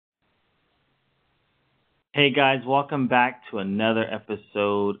Hey guys, welcome back to another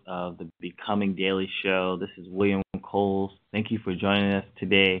episode of the Becoming Daily Show. This is William Coles. Thank you for joining us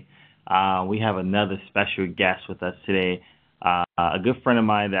today. We have another special guest with us today, a good friend of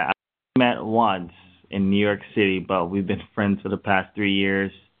mine that I met once in New York City, but we've been friends for the past 3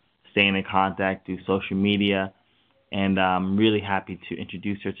 years, staying in contact through social media, and I'm really happy to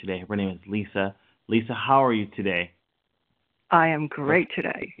introduce her today. Her name is Lisa. Lisa, how are you today? I am great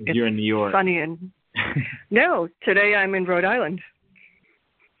today. It's You're in New York. sunny and no, today I'm in Rhode Island.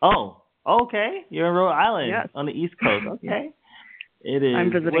 Oh, okay. You're in Rhode Island Yes. on the East Coast. Okay. It is. I'm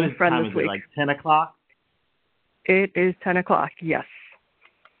visiting What a friend time this is it? week. Like 10 o'clock? It is 10 o'clock, yes.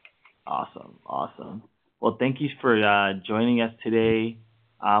 Awesome. Awesome. Well, thank you for joining us today.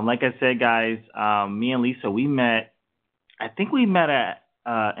 Like I said, guys, me and Lisa, I think we met at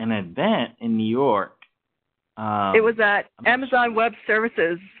an event in New York. It was at I'm not sure. Amazon Web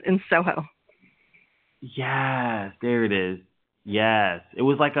Services in Soho. Yes, there it is. Yes. It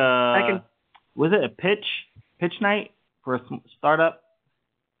was like I can. was it a pitch night for a startup?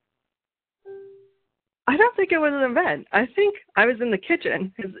 I don't think it was an event. I think I was in the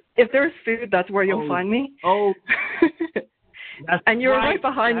kitchen. 'Cause if there's food, that's where you'll find me. Oh, that's And you were right. right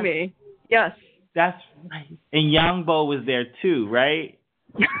behind me. Yes. That's right. And Yangbo was there too, right?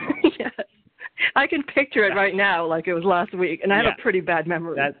 Yes. I can picture it right now like it was last week, and I have Yeah. a pretty bad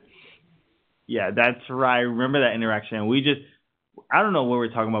memory. That's right. I remember that interaction. I don't know what we're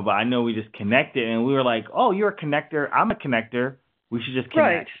talking about, but I know we just connected and we were like, oh, you're a connector. I'm a connector. We should just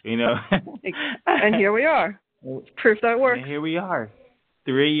connect, And here we are. It's proof that works. And here we are,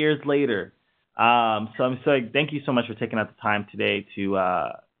 3 years later. Thank you so much for taking out the time today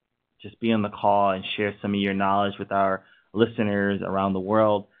to just be on the call and share some of your knowledge with our listeners around the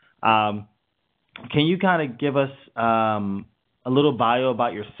world. Can you kind of give us a little bio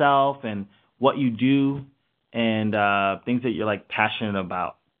about yourself and what you do and things that you're like passionate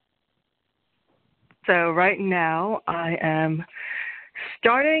about? So right now I am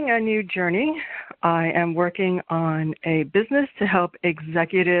starting a new journey. I am working on a business to help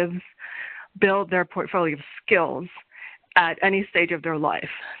executives build their portfolio of skills at any stage of their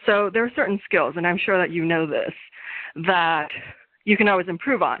life. So there are certain skills, and I'm sure that you know this, that you can always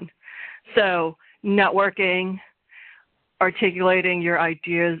improve on. So networking, articulating your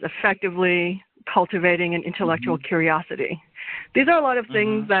ideas effectively, cultivating an intellectual curiosity. These are a lot of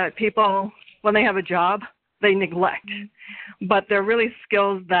things that people, when they have a job, they neglect. But they're really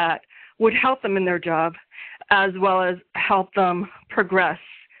skills that would help them in their job as well as help them progress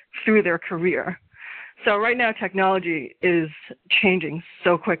through their career. So right now technology is changing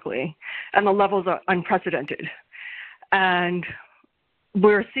so quickly and the levels are unprecedented. And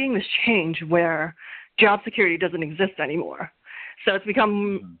we're seeing this change where job security doesn't exist anymore. So it's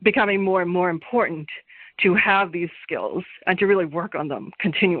becoming more and more important to have these skills and to really work on them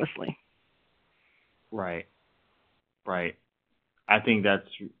continuously. Right. I think that's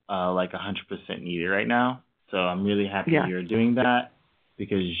like 100% needed right now. So I'm really happy you're doing that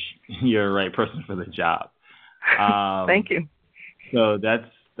because you're the right person for the job. Thank you. So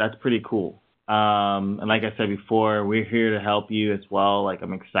that's pretty cool. And like I said before, we're here to help you as well. Like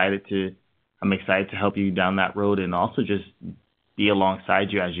I'm excited to help you down that road and also just be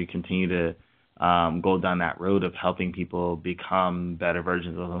alongside you as you continue to go down that road of helping people become better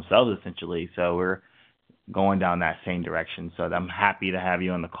versions of themselves, essentially. So we're going down that same direction. So I'm happy to have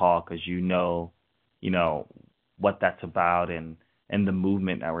you on the call because you know what that's about and the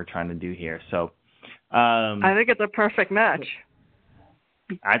movement that we're trying to do here. So I think it's a perfect match.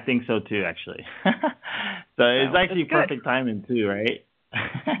 I think so too, actually. So it's actually perfect timing too, right?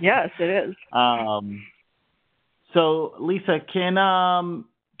 Yes, it is. So Lisa, can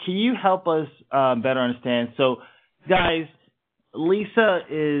you help us better understand? So guys,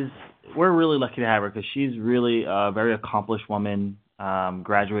 we're really lucky to have her because she's really a very accomplished woman,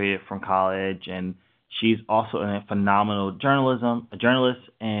 graduated from college, and she's also a phenomenal journalist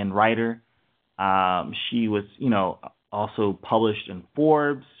and writer. She was, also published in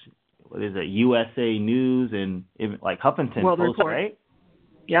Forbes, USA News, and even like Huffington World Post, Report. right?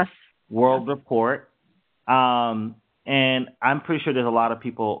 Yes. World Report. And I'm pretty sure there's a lot of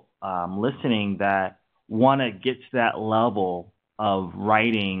people listening that want to get to that level of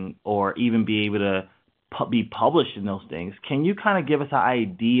writing or even be able to be published in those things. Can you kind of give us an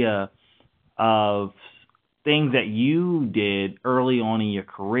idea of things that you did early on in your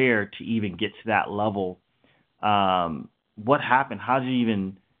career to even get to that level? What happened? How did you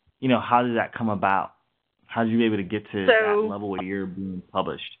even, how did that come about? How did you be able to get to that level where you're being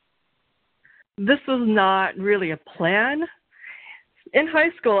published? This was not really a plan. in high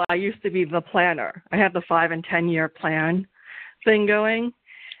school, I used to be the planner. I had the 5 and 10-year plan thing going,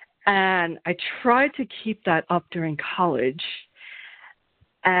 and I tried to keep that up during college.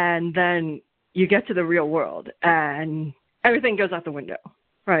 And then you get to the real world, and everything goes out the window,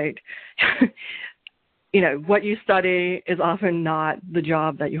 right? What you study is often not the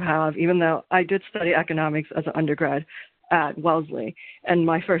job that you have, even though I did study economics as an undergrad at Wellesley, and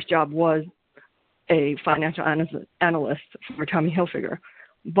my first job was a financial analyst for Tommy Hilfiger.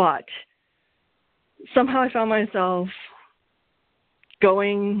 But somehow I found myself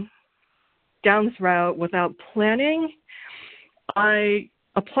going down this route without planning. I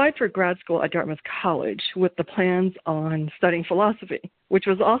applied for grad school at Dartmouth College with the plans on studying philosophy, which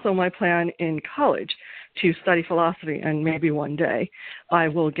was also my plan in college, to study philosophy, and maybe one day I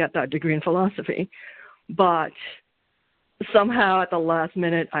will get that degree in philosophy. But somehow at the last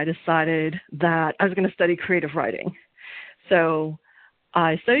minute, I decided that I was going to study creative writing. So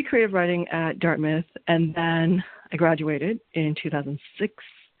I studied creative writing at Dartmouth, and then I graduated in 2006.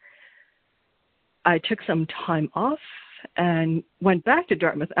 I took some time off and went back to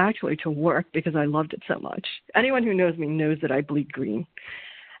Dartmouth actually to work because I loved it so much. Anyone who knows me knows that I bleed green.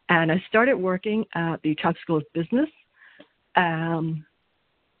 And I started working at the Tufts School of Business in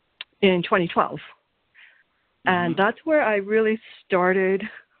 2012. And that's where I really started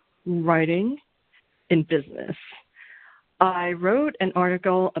writing in business. I wrote an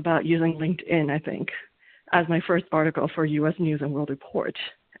article about using LinkedIn, I think, as my first article for U.S. News and World Report.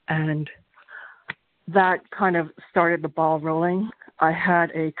 And that kind of started the ball rolling. I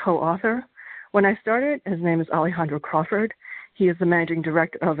had a co-author. When I started, his name is Alejandro Crawford. He is the managing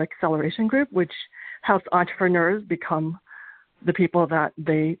director of Acceleration Group, which helps entrepreneurs become the people that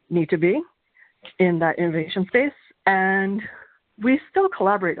they need to be in that innovation space. And we still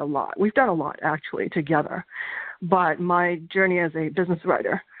collaborate a lot. We've done a lot, actually, together. But my journey as a business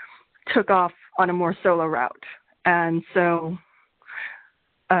writer took off on a more solo route. And so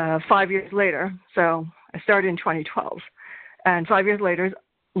 5 years later, so I started in 2012, and 5 years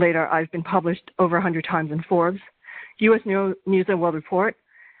later, I've been published over 100 times in Forbes, U.S. News and World Report,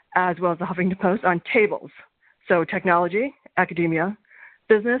 as well as the Huffington Post on tables. So technology, academia,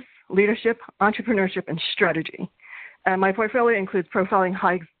 business, leadership, entrepreneurship, and strategy. And my portfolio includes profiling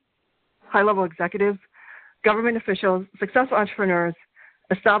high-level executives, government officials, successful entrepreneurs,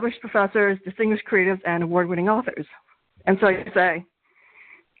 established professors, distinguished creatives, and award-winning authors. And so I say,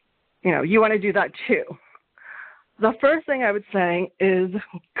 you want to do that too. The first thing I would say is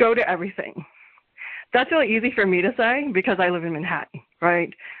go to everything. That's really easy for me to say because I live in Manhattan,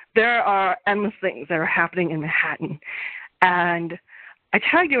 right? There are endless things that are happening in Manhattan. And I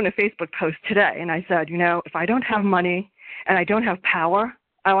tagged you in a Facebook post today, and I said, if I don't have money and I don't have power,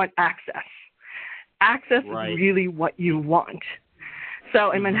 I want access. Access is really what you want.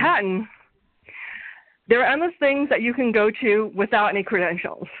 So in Manhattan, there are endless things that you can go to without any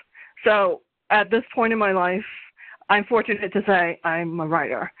credentials. So at this point in my life, I'm fortunate to say I'm a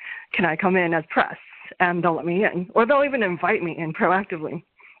writer. Can I come in as press? And they'll let me in, or they'll even invite me in proactively.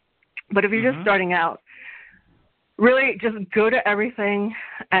 But if you're just starting out, really just go to everything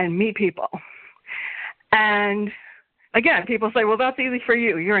and meet people. And again, people say, well, that's easy for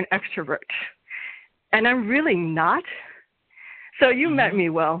you. You're an extrovert. And I'm really not. So you met me,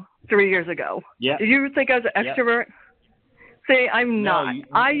 Will, 3 years ago. Yeah. Did you think I was an extrovert? See, I'm not.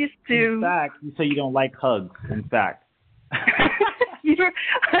 I used to. In fact, you say you don't like hugs. In fact.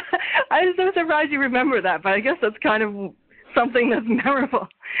 I'm so surprised you remember that, but I guess that's kind of something that's memorable.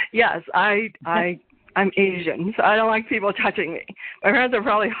 Yes, I'm Asian, so I don't like people touching me. My parents have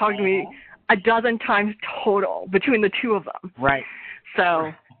probably hugged me a dozen times total between the two of them. Right.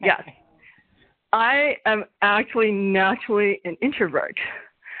 So, yes. I am actually naturally an introvert,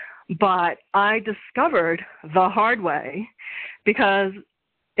 but I discovered the hard way because,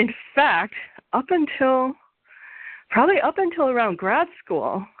 in fact, up until around grad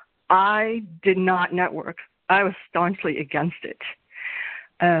school, I did not network. I was staunchly against it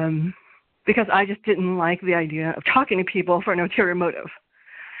because I just didn't like the idea of talking to people for an ulterior motive.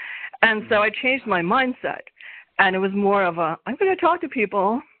 And so I changed my mindset, and it was more of I'm going to talk to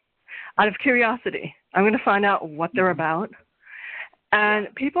people out of curiosity. I'm going to find out what they're about. And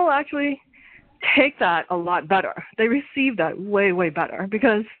people actually take that a lot better. They receive that way, way better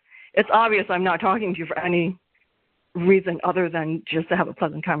because it's obvious I'm not talking to you for any reason other than just to have a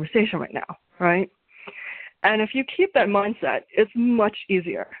pleasant conversation right now, right? And if you keep that mindset, it's much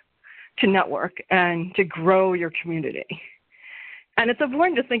easier to network and to grow your community. And it's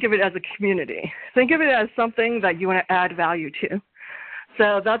important to think of it as a community. Think of it as something that you want to add value to.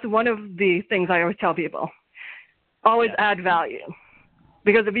 So that's one of the things I always tell people. Always add value.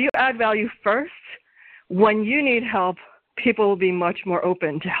 Because if you add value first, when you need help, people will be much more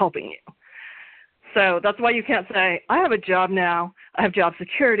open to helping you. So that's why you can't say, I have a job now, I have job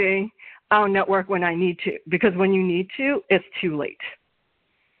security, I'll network when I need to. Because when you need to, it's too late.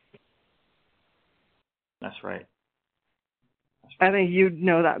 That's right. I think you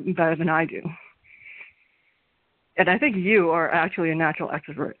know that better than I do. And I think you are actually a natural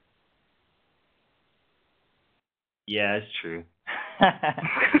extrovert. Yeah, it's true.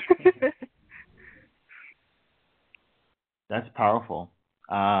 That's powerful.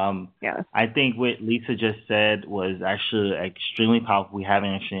 Yeah. I think what Lisa just said was actually extremely powerful. We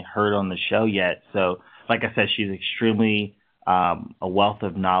haven't actually heard on the show yet. So, like I said, she's extremely a wealth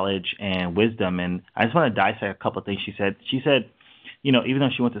of knowledge and wisdom. And I just want to dissect a couple of things she said. She said, you know, even though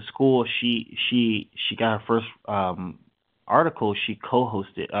she went to school, she got her first article. She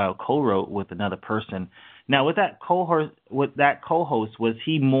co-wrote with another person. Now, with that co-host, was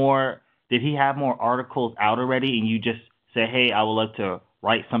he more? Did he have more articles out already, and you just say, "Hey, I would love to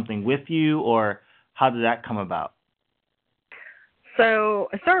write something with you," or how did that come about? So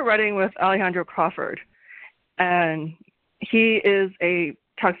I started writing with Alejandro Crawford, and he is a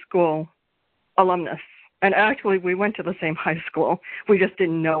tech school alumnus. And actually, we went to the same high school. We just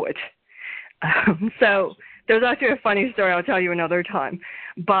didn't know it. So there's actually a funny story I'll tell you another time.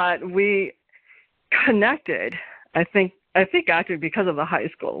 But we connected, I think actually because of the high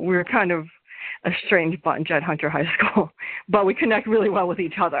school. We were kind of a strange bunch at Hunter High School, but we connect really well with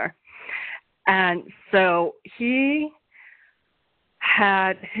each other. And so he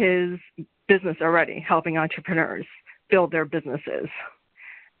had his business already, helping entrepreneurs build their businesses.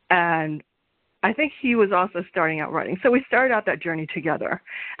 And I think he was also starting out writing. So we started out that journey together.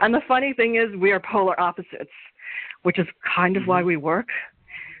 And the funny thing is we are polar opposites, which is kind of why we work.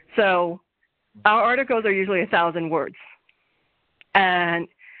 So our articles are usually 1,000 words. And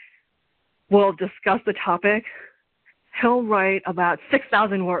we'll discuss the topic. He'll write about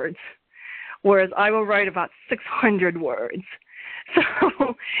 6,000 words, whereas I will write about 600 words.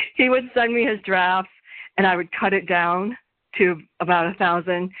 So he would send me his drafts, and I would cut it down to about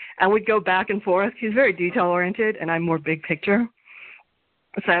 1,000, and we'd go back and forth. He's very detail-oriented, and I'm more big picture.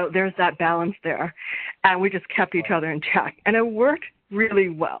 So there's that balance there. And we just kept each other in check, and it worked really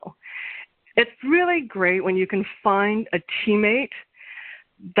well. It's really great when you can find a teammate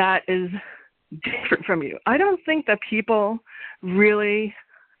that is different from you. I don't think that people really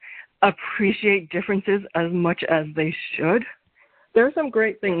appreciate differences as much as they should. There are some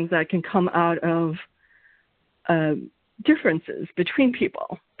great things that can come out of differences between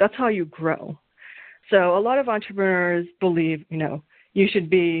people. That's how you grow. So a lot of entrepreneurs believe, you should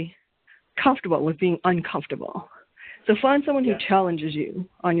be comfortable with being uncomfortable. So find someone who challenges you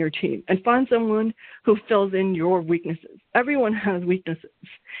on your team, and find someone who fills in your weaknesses. Everyone has weaknesses.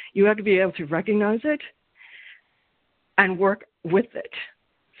 You have to be able to recognize it and work with it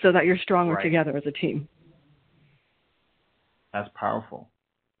so that you're stronger together as a team. That's powerful.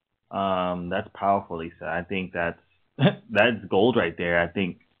 That's powerful, Lisa. I think that's gold right there. I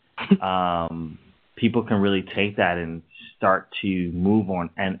think people can really take that and start to move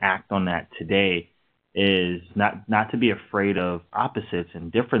on and act on that today. Is not to be afraid of opposites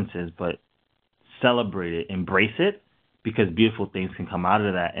and differences, but celebrate it, embrace it, because beautiful things can come out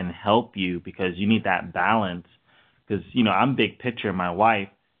of that and help you, because you need that balance. Because, I'm big picture. My wife,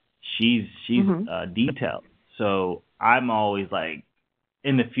 she's detailed. So I'm always like,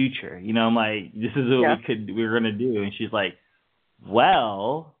 in the future, I'm like, this is what we're going to do. And she's like,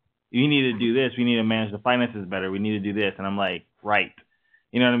 well, you need to do this. We need to manage the finances better. We need to do this. And I'm like, right.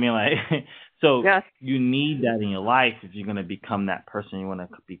 You know what I mean? Like, so you need that in your life if you're going to become that person you want to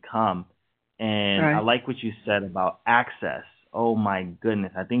become. And I like what you said about access. Oh my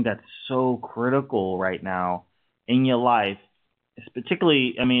goodness. I think that's so critical right now in your life. It's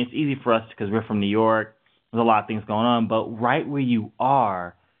particularly, it's easy for us because we're from New York. There's a lot of things going on, but right where you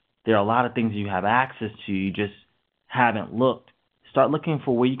are, there are a lot of things you have access to. You just haven't looked. Start looking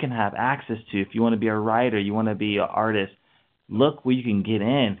for where you can have access to. If you want to be a writer, you want to be an artist, look where you can get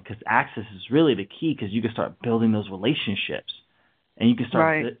in, because access is really the key, because you can start building those relationships and you can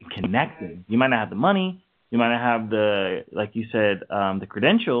start connecting. You might not have the money. You might not have like you said, the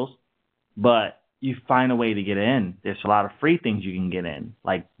credentials, but you find a way to get in. There's a lot of free things you can get in.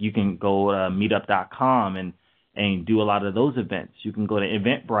 Like you can go to meetup.com and do a lot of those events. You can go to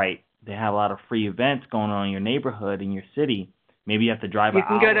Eventbrite. They have a lot of free events going on in your neighborhood, in your city. Maybe you have to drive an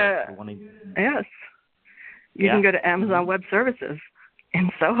hour. You can go to Amazon Web Services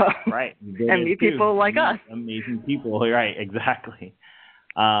in Soho. Right. And meet people like us. Amazing people. Right, exactly.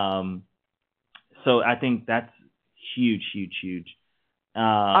 So I think that's huge, huge, huge.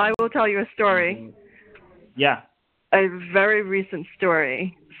 I will tell you a story, Yeah. a very recent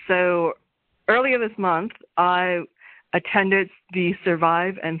story. So earlier this month, I attended the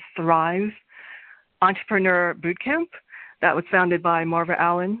Survive and Thrive Entrepreneur Bootcamp that was founded by Marva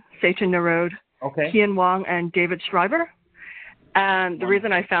Allen, Sachin Narode, Okay. Kian Wong, and David Schreiber. And the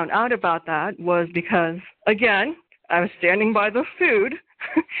reason I found out about that was because, again, I was standing by the food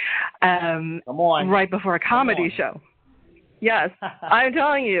Come on. right before a comedy show. Yes, I'm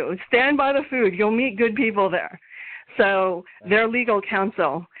telling you, stand by the food. You'll meet good people there. So their legal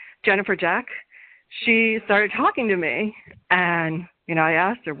counsel, Jennifer Jack, she started talking to me, and I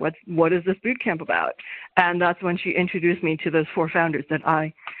asked her, what is this boot camp about? And that's when she introduced me to those 4 founders that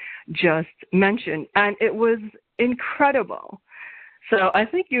I just mentioned, and it was incredible. So I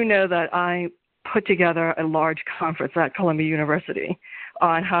think that I put together a large conference at Columbia University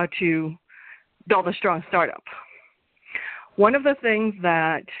on how to build a strong startup. One of the things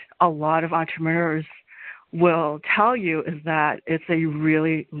that a lot of entrepreneurs will tell you is that it's a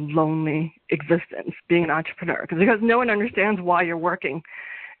really lonely existence being an entrepreneur because no one understands why you're working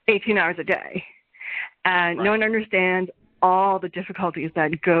 18 hours a day. And no one understands all the difficulties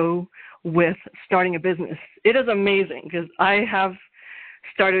that go with starting a business. It is amazing because I have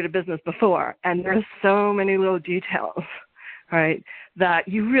started a business before, and there's so many little details, right, that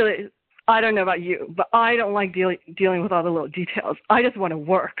you really, I don't know about you, but I don't like dealing with all the little details. I just want to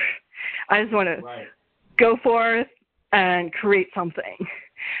work. I just want to go forth and create something.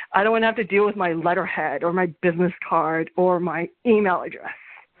 I don't want to have to deal with my letterhead or my business card or my email address,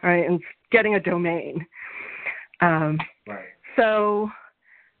 right, and getting a domain. So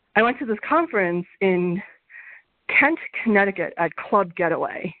I went to this conference in Kent, Connecticut at Club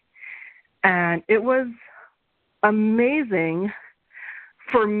Getaway, and it was amazing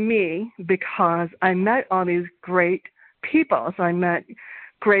for me because I met all these great people. So I met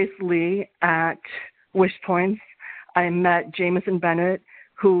Grace Lee at Wishpoints. I met Jameson Bennett,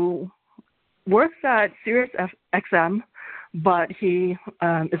 who works at SiriusXM, but he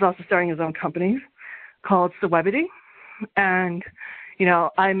is also starting his own company called Cewebity. And,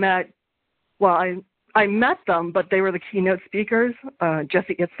 I met them, but they were the keynote speakers.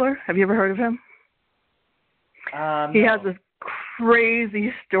 Jesse Itzler, have you ever heard of him? No. He has this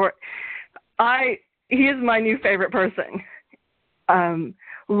crazy story. He is my new favorite person.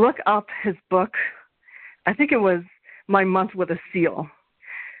 Look up his book. I think it was My Month with a Seal.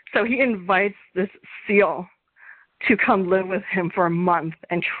 So he invites this seal to come live with him for a month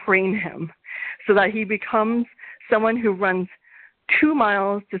and train him so that he becomes someone who runs 2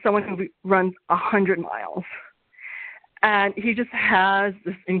 miles to someone who runs 100 miles. And he just has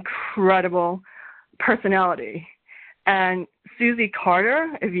this incredible personality. And Susie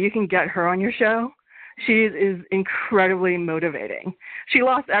Carter, if you can get her on your show, she is incredibly motivating. She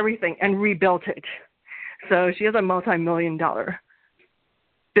lost everything and rebuilt it. So she has a multi-million-dollar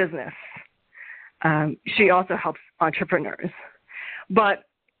business. She also helps entrepreneurs. But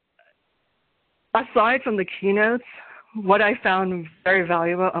aside from the keynotes, what I found very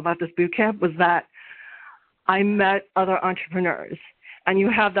valuable about this bootcamp was that I met other entrepreneurs, and you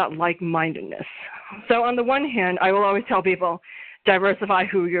have that like-mindedness. So on the one hand, I will always tell people, diversify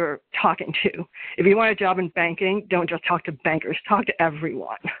who you're talking to. If you want a job in banking, don't just talk to bankers, talk to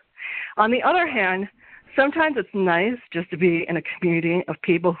everyone. On the other hand, sometimes it's nice just to be in a community of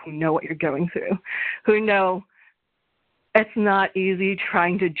people who know what you're going through, who know it's not easy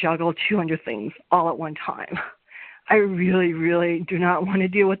trying to juggle 200 things all at one time. I really, really do not want to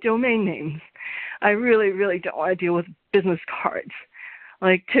deal with domain names. I really, really don't want to deal with business cards.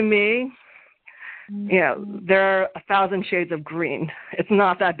 Like, to me, there are 1,000 shades of green. It's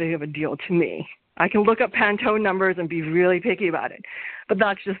not that big of a deal to me. I can look up Pantone numbers and be really picky about it, but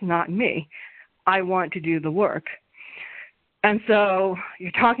that's just not me. I want to do the work. And so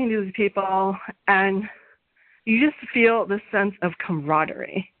you're talking to these people, and you just feel this sense of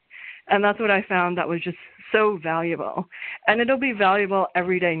camaraderie. And that's what I found that was just so valuable. And it'll be valuable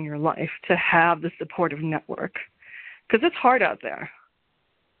every day in your life to have the supportive network, because it's hard out there.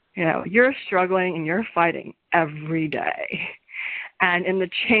 You're struggling and you're fighting every day. And in the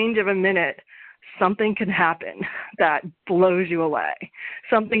change of a minute, something can happen that blows you away.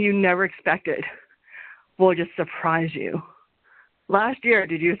 Something you never expected will just surprise you. Last year,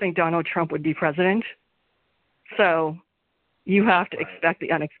 did you think Donald Trump would be president? So you have to expect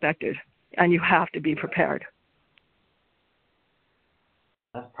the unexpected, and you have to be prepared.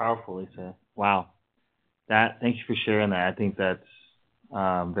 That's powerful, Lisa. Wow. Thank you for sharing that. I think that's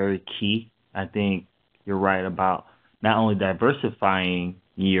very key. I think you're right about not only diversifying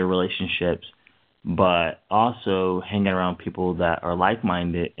your relationships, but also hanging around people that are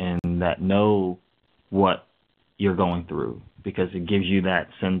like-minded and that know what you're going through, because it gives you that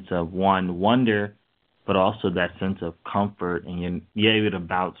sense of one wonder, but also that sense of comfort, and you're able to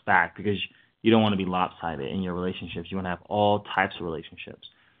bounce back because you don't want to be lopsided in your relationships. You want to have all types of relationships.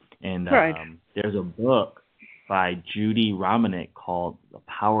 And Right. there's a book by Judy Romanek called The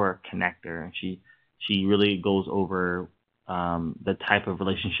Power Connector, and she really goes over the type of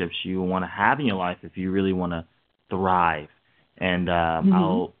relationships you want to have in your life if you really want to thrive. And Hmm.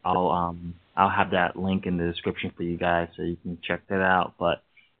 I'll have that link in the description for you guys so you can check that out. But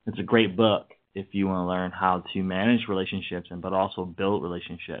it's a great book if you want to learn how to manage relationships and but also build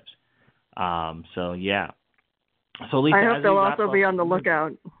relationships. So yeah. So I Lisa, hope as they'll we wrap also up, be on the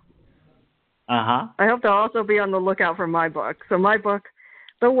lookout. uh huh. I hope they'll also be on the lookout for my book. So my book,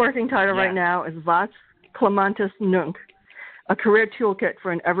 the working title right Yes. now is Vox Clematis Nunc, a career toolkit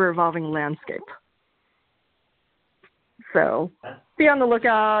for an ever-evolving landscape. So be on the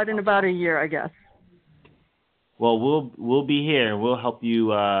lookout in about a year, I guess. Well, we'll be here. We'll help you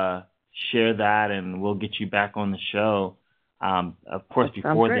share that, and we'll get you back on the show. Of course, That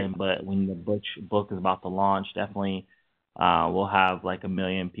sounds before great. then, but when the book is about to launch, definitely we'll have like 1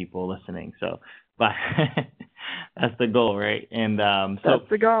 million people listening. So, but that's the goal, right? And That's so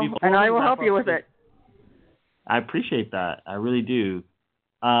the goal, and before I we will wrap help up, you with it. I appreciate that. I really do.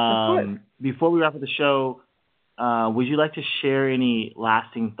 Of course. Before we wrap up the show, would you like to share any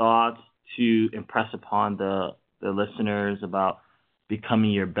lasting thoughts to impress upon the listeners about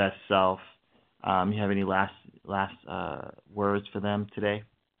becoming your best self? You have any last words for them today?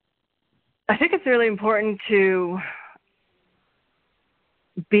 I think it's really important to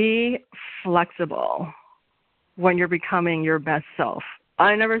be flexible when you're becoming your best self.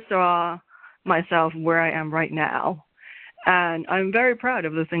 I never saw myself where I am right now, and I'm very proud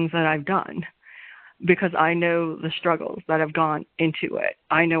of the things that I've done because I know the struggles that have gone into it.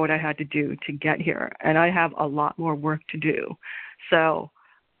 I know what I had to do to get here, and I have a lot more work to do. So,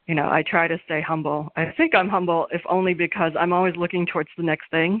 I try to stay humble. I think I'm humble, if only because I'm always looking towards the next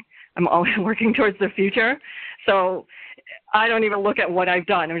thing. I'm always working towards the future. So I don't even look at what I've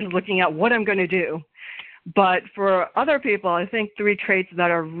done. I'm just looking at what I'm going to do. But for other people, I think three traits that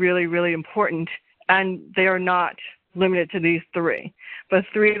are really, really important, and they are not limited to these three. But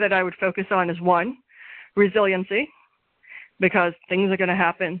three that I would focus on is one, resiliency, because things are going to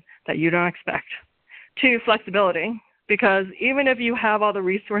happen that you don't expect. Two, flexibility, because even if you have all the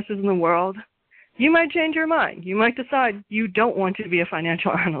resources in the world, you might change your mind. You might decide you don't want to be a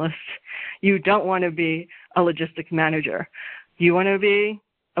financial analyst. You don't want to be a logistics manager. You want to be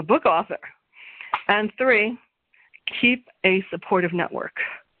a book author. And three, keep a supportive network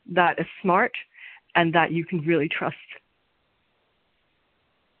that is smart and that you can really trust.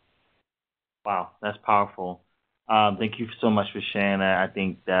 Wow, that's powerful. Thank you so much for sharing that. I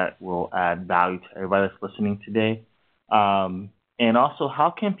think that will add value to everybody that's listening today. And also,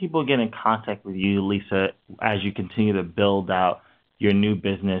 how can people get in contact with you, Lisa, as you continue to build out your new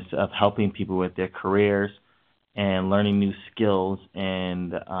business of helping people with their careers and learning new skills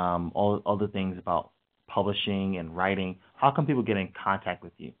and all other things about publishing and writing? How can people get in contact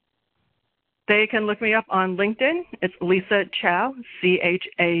with you? They can look me up on LinkedIn. It's Lisa Chau,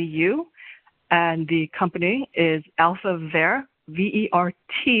 Chau, and the company is Alpha Ver, Vert,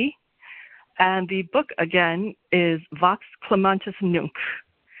 and the book again is Vox Clematis Nunc.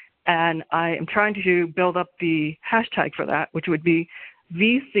 And I am trying to build up the hashtag for that, which would be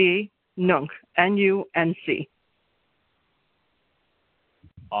VC Nunc, Nunc.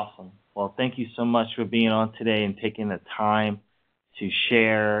 Awesome. Well, thank you so much for being on today and taking the time to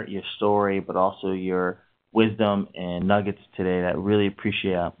share your story, but also your wisdom and nuggets today. That really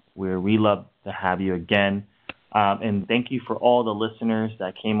appreciate it. We love to have you again. And thank you for all the listeners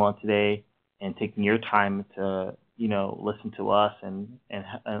that came on today and taking your time to listen to us and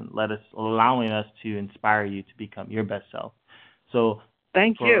allowing us to inspire you to become your best self. So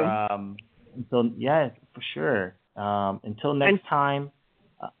Thank for you. until yeah, for sure. Until And next time.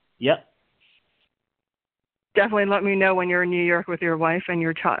 Yep. definitely let me know when you're in New York with your wife and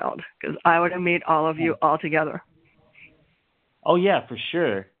your child, because I want to meet all of you all together. Oh yeah, for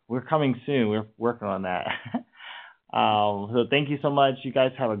sure. We're coming soon. We're working on that. So thank you so much. You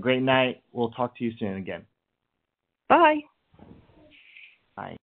guys have a great night. We'll talk to you soon again. Bye.